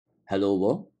Hello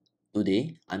world,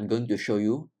 today I'm going to show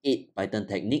you 8 Python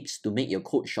techniques to make your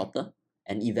code shorter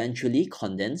and eventually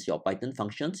condense your Python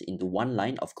functions into one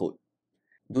line of code.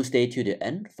 Do stay till the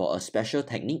end for a special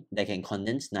technique that can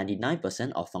condense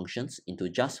 99% of functions into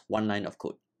just one line of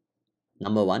code.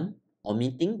 Number 1,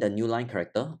 omitting the newline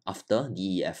character after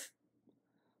def.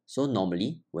 So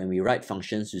normally, when we write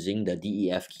functions using the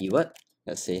def keyword,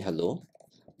 let's say hello,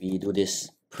 we do this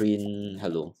print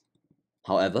hello.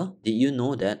 However, did you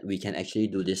know that we can actually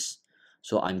do this?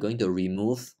 So I'm going to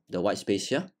remove the white space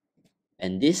here,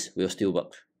 and this will still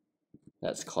work.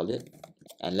 Let's call it,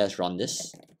 and let's run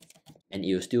this, and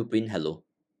it will still print hello.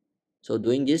 So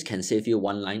doing this can save you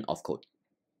one line of code.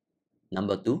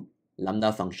 Number 2,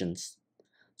 Lambda functions.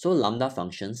 So Lambda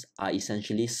functions are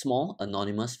essentially small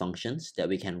anonymous functions that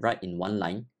we can write in one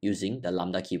line using the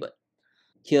Lambda keyword.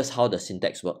 Here's how the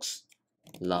syntax works.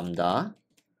 Lambda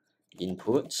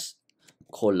inputs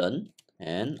colon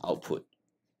and output.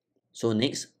 So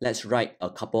next, let's write a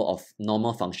couple of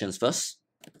normal functions first.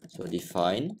 So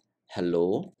define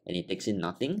hello, and it takes in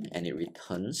nothing and it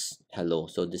returns hello.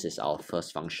 So this is our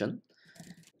first function.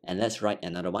 And let's write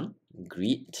another one,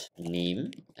 greet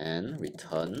name and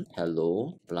return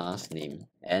hello plus name,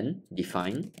 and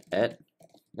define at,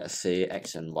 let's say,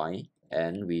 x and y,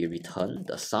 and we return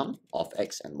the sum of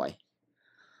x and y.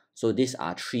 So these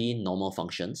are 3 normal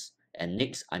functions, and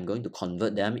next I'm going to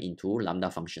convert them into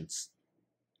Lambda functions.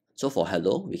 So for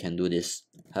hello, we can do this.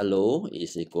 Hello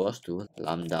is equals to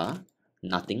Lambda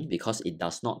nothing because it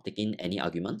does not take in any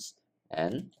arguments,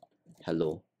 and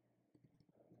hello.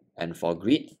 And for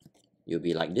greet, you'll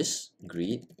be like this.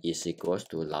 Greet is equals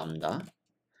to Lambda.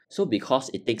 So because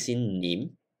it takes in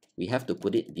name, we have to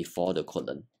put it before the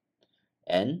colon.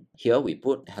 And here we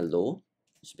put hello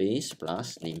space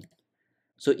plus name.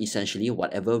 So essentially,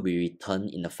 whatever we return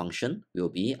in the function will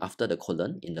be after the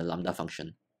colon in the Lambda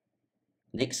function.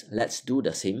 Next, let's do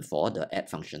the same for the add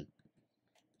function.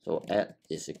 So add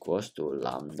is equals to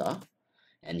Lambda.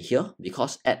 And here,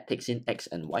 because add takes in x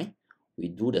and y, we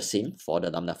do the same for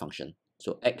the Lambda function.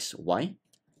 So x, y,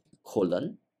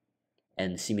 colon,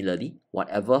 and similarly,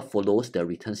 whatever follows the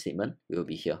return statement will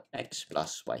be here, x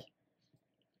plus y.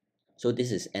 So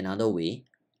this is another way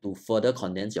to further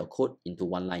condense your code into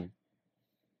one line.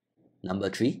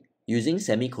 Number 3, using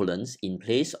semicolons in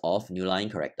place of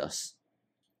newline characters.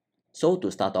 So to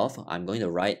start off, I'm going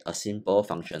to write a simple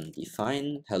function,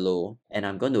 define hello, and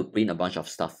I'm going to print a bunch of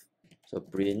stuff. So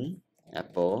print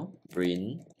apple,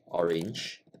 print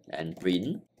orange, and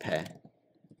print pear.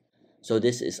 So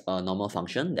this is a normal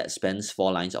function that spans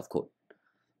 4 lines of code.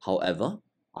 However,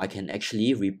 I can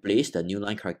actually replace the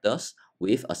newline characters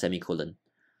with a semicolon.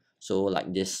 So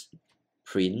like this,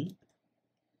 print,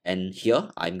 and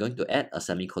here I'm going to add a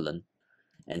semicolon.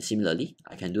 And similarly,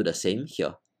 I can do the same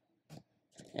here.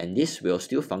 And this will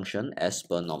still function as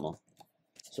per normal.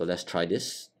 So let's try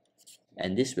this.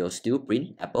 And this will still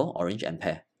print apple, orange, and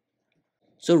pear.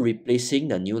 So replacing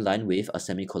the new line with a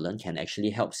semicolon can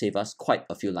actually help save us quite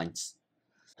a few lines.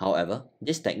 However,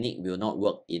 this technique will not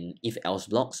work in if-else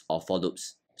blocks or for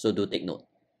loops, so do take note.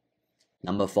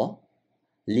 Number 4,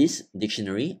 list,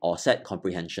 dictionary, or set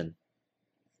comprehension.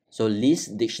 So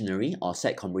list, dictionary, or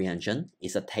set comprehension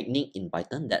is a technique in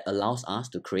Python that allows us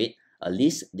to create a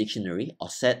list, dictionary, or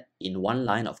set in one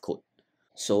line of code.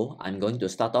 So I'm going to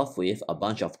start off with a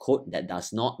bunch of code that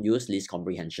does not use list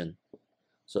comprehension.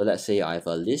 So let's say I have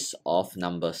a list of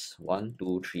numbers 1,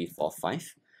 2, 3, 4,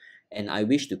 5, and I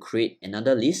wish to create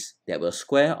another list that will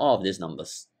square all of these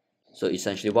numbers. So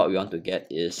essentially what we want to get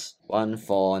is 1,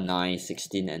 4, 9,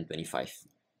 16, and 25.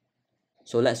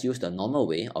 So let's use the normal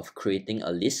way of creating a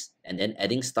list and then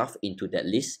adding stuff into that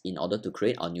list in order to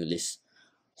create our new list.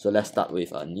 So let's start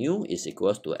with a new is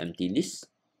equals to empty list,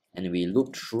 and we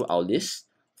loop through our list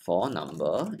for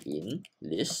number in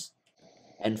list,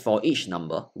 and for each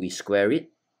number we square it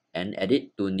and add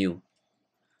it to new.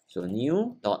 So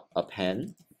new dot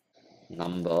append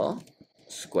number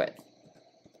squared,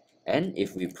 and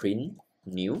if we print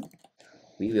new,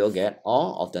 we will get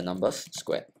all of the numbers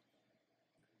squared.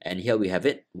 And here we have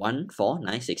it, 1, 4,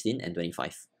 9, 16, and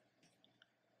 25.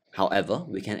 However,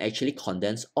 we can actually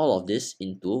condense all of this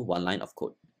into one line of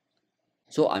code.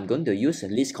 So I'm going to use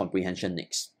list comprehension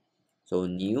next. So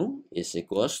new is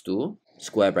equals to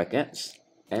square brackets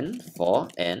and for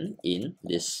n in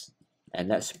list. And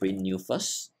let's print new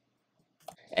first.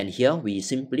 And here we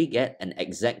simply get an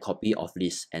exact copy of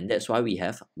list, and that's why we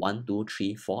have 1, 2,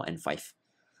 3, 4, and 5.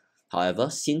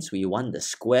 However, since we want the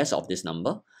squares of this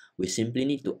number, we simply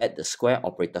need to add the square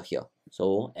operator here.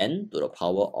 So n to the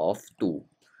power of 2.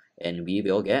 And we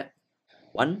will get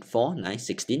 1, 4, 9,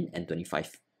 16, and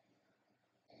 25.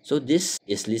 So this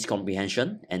is list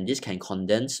comprehension, and this can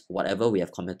condense whatever we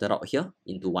have commented out here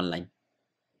into one line.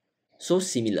 So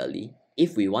similarly,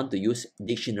 if we want to use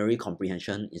dictionary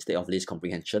comprehension instead of list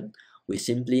comprehension, we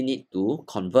simply need to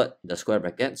convert the square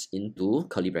brackets into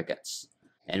curly brackets.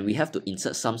 And we have to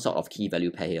insert some sort of key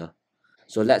value pair here.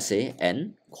 So let's say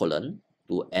n colon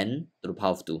to n to the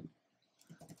power of 2.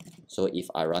 So if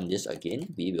I run this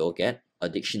again, we will get a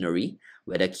dictionary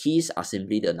where the keys are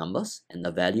simply the numbers and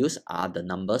the values are the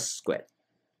numbers squared.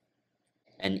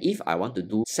 And if I want to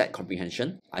do set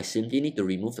comprehension, I simply need to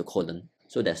remove the colon.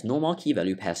 So there's no more key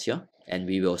value pairs here, and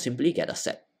we will simply get a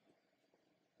set.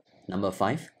 Number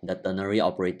 5, the ternary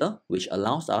operator, which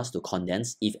allows us to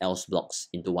condense if-else blocks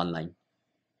into one line.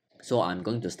 So I'm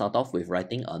going to start off with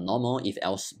writing a normal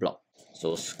if-else block.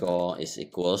 So score is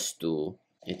equals to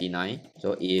 89.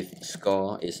 So if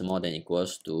score is more than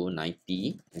equals to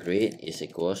 90, grade is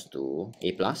equals to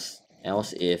A+.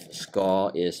 Else if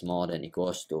score is more than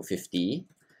equals to 50,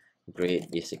 grade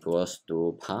is equals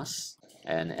to pass.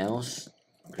 And else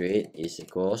grade is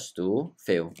equals to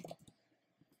fail.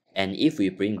 And if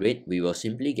we print grade, we will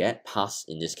simply get pass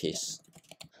in this case.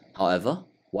 However,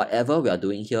 whatever we are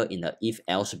doing here in the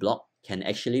if-else block can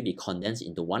actually be condensed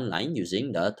into one line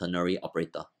using the ternary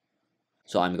operator.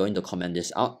 So I'm going to comment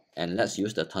this out, and let's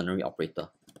use the ternary operator.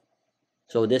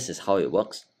 So this is how it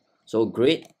works. So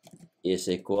grade is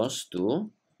equals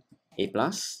to A+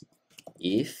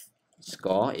 if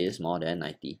score is more than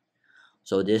 90.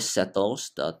 So this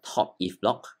settles the top if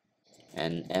block,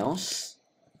 and else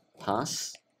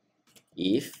pass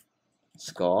if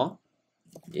score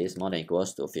is more than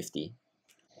equals to 50,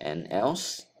 and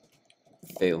else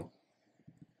fail.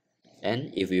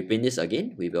 And if we print this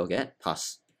again, we will get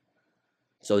pass.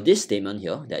 So this statement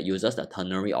here that uses the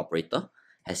ternary operator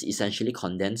has essentially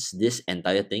condensed this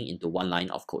entire thing into one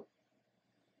line of code.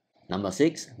 Number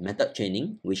 6, method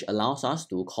chaining, which allows us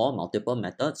to call multiple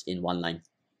methods in one line.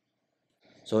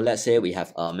 So let's say we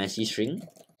have a messy string,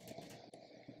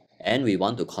 and we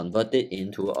want to convert it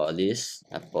into a list,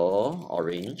 apple,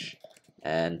 orange,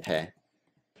 and pear.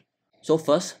 So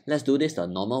first, let's do this the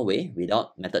normal way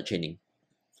without method chaining.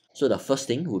 So the first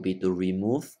thing would be to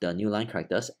remove the newline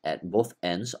characters at both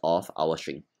ends of our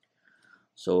string.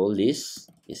 So list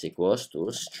is equals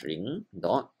to string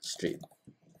dot strip.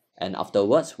 And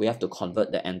afterwards, we have to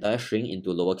convert the entire string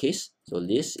into lowercase. So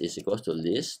list is equals to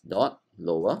list dot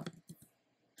lower.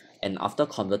 And after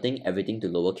converting everything to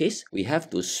lowercase, we have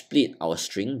to split our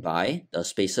string by the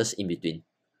spaces in between.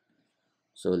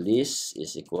 So list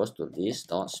is equals to list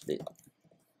dot split.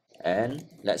 And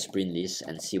let's print list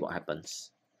and see what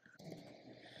happens.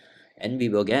 And we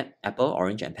will get apple,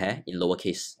 orange, and pear in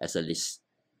lowercase as a list.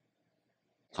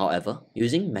 However,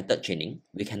 using method chaining,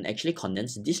 we can actually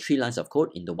condense these 3 lines of code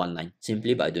into one line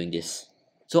simply by doing this.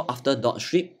 So after dot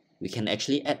strip, we can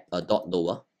actually add a dot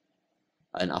lower.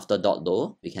 And after dot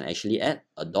lower, we can actually add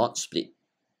a dot split.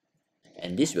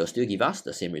 And this will still give us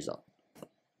the same result.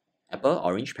 Apple,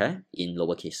 orange, pear in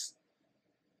lowercase.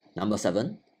 Number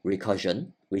 7,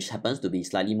 recursion, which happens to be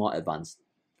slightly more advanced.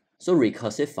 So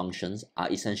recursive functions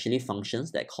are essentially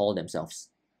functions that call themselves.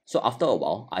 So after a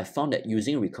while, I found that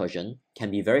using recursion can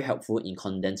be very helpful in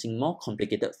condensing more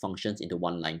complicated functions into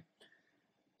one line.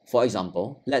 For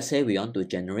example, let's say we want to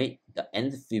generate the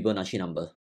nth Fibonacci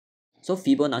number. So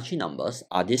Fibonacci numbers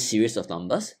are this series of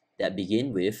numbers that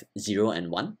begin with 0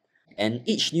 and 1, and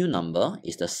each new number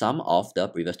is the sum of the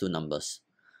previous 2 numbers.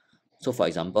 So for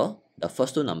example, the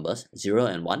first 2 numbers, 0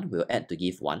 and 1, will add to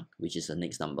give 1, which is the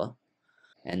next number.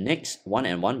 And next, 1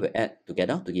 and 1 will add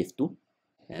together to give 2,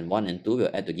 and 1 and 2 will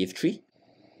add to give 3,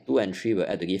 2 and 3 will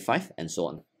add to give 5, and so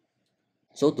on.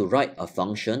 So to write a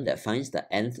function that finds the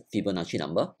nth Fibonacci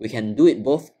number, we can do it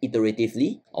both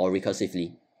iteratively or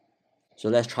recursively. So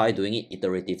let's try doing it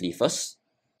iteratively first.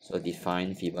 So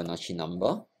define Fibonacci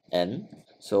number n.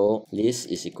 So list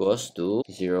is equals to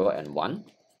 0 and 1.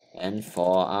 And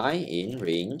for I in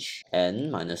range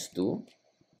n minus 2,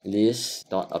 list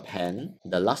dot append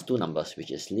the last 2 numbers,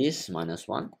 which is list minus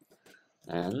 1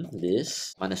 and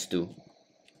list minus 2.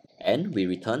 And we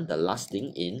return the last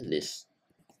thing in list.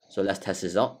 So let's test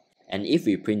this out. And if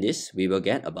we print this, we will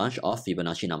get a bunch of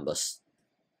Fibonacci numbers.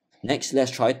 Next, let's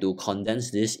try to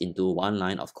condense this into one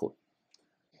line of code.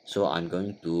 So I'm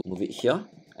going to move it here,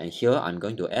 and here I'm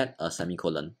going to add a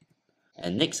semicolon.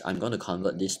 And next, I'm going to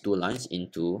convert these 2 lines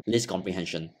into list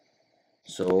comprehension.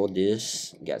 So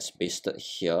this gets pasted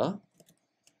here,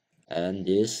 and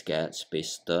this gets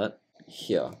pasted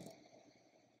here.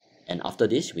 And after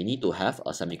this, we need to have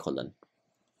a semicolon.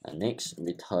 And next,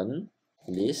 return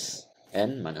list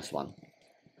n minus 1.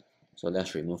 So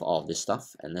let's remove all of this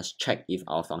stuff and let's check if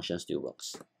our function still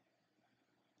works.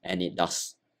 and it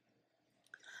does.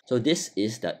 So this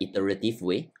is the iterative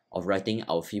way of writing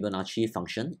our Fibonacci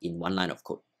function in one line of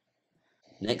code.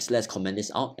 Next, let's comment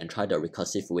this out and try the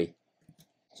recursive way.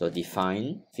 So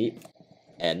define fib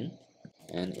n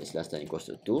is less than or equals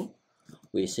to 2.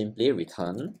 We simply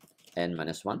return n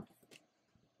minus 1.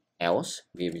 Else,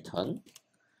 we return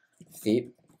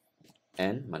fib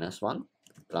n minus 1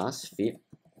 plus fib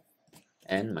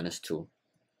n minus 2.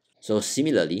 So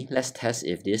similarly, let's test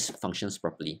if this functions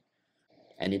properly.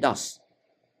 And it does.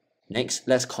 Next,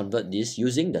 let's convert this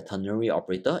using the ternary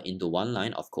operator into one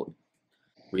line of code.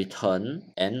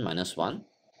 Return n minus 1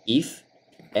 if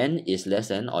n is less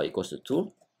than or equals to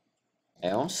 2,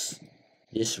 else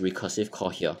this recursive call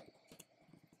here.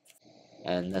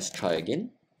 And let's try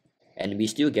again. And we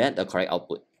still get the correct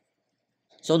output.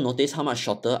 So notice how much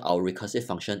shorter our recursive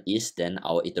function is than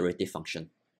our iterative function.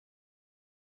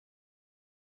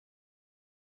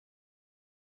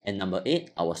 And number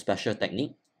 8, our special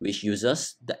technique, which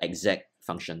uses the exec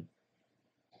function.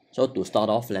 So to start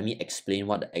off, let me explain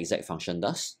what the exec function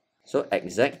does. So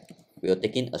exec will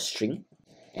take in a string,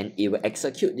 and it will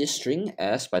execute this string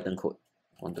as Python code.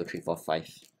 1, 2, 3, 4, 5.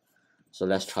 So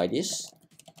let's try this.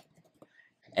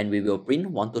 And we will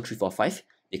print 1, 2, 3, 4, 5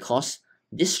 because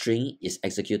this string is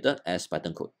executed as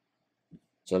Python code.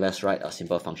 So let's write a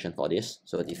simple function for this.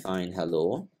 So define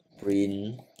hello,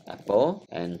 print apple,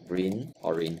 and print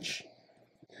orange.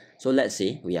 So let's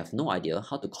say we have no idea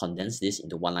how to condense this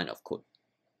into one line of code.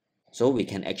 So we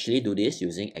can actually do this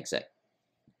using exec.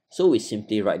 So we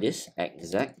simply write this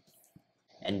exec,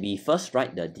 and we first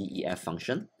write the def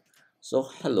function. So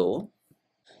hello,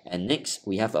 and next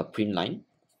we have a print line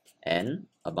and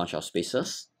a bunch of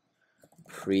spaces,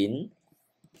 print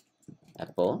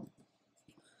apple.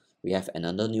 We have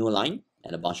another new line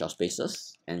and a bunch of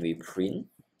spaces, and we print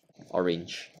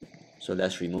orange. So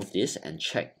let's remove this and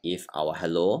check if our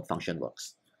hello function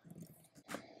works.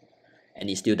 And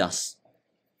it still does.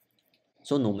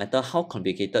 So no matter how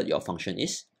complicated your function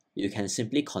is, you can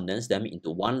simply condense them into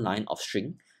one line of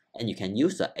string, and you can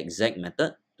use the exec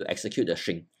method to execute the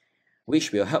string,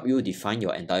 which will help you define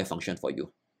your entire function for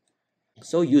you.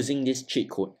 So using this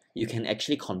cheat code, you can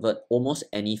actually convert almost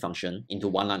any function into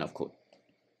one line of code.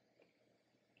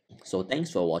 So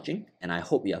thanks for watching, and I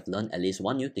hope you have learned at least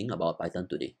one new thing about Python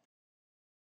today.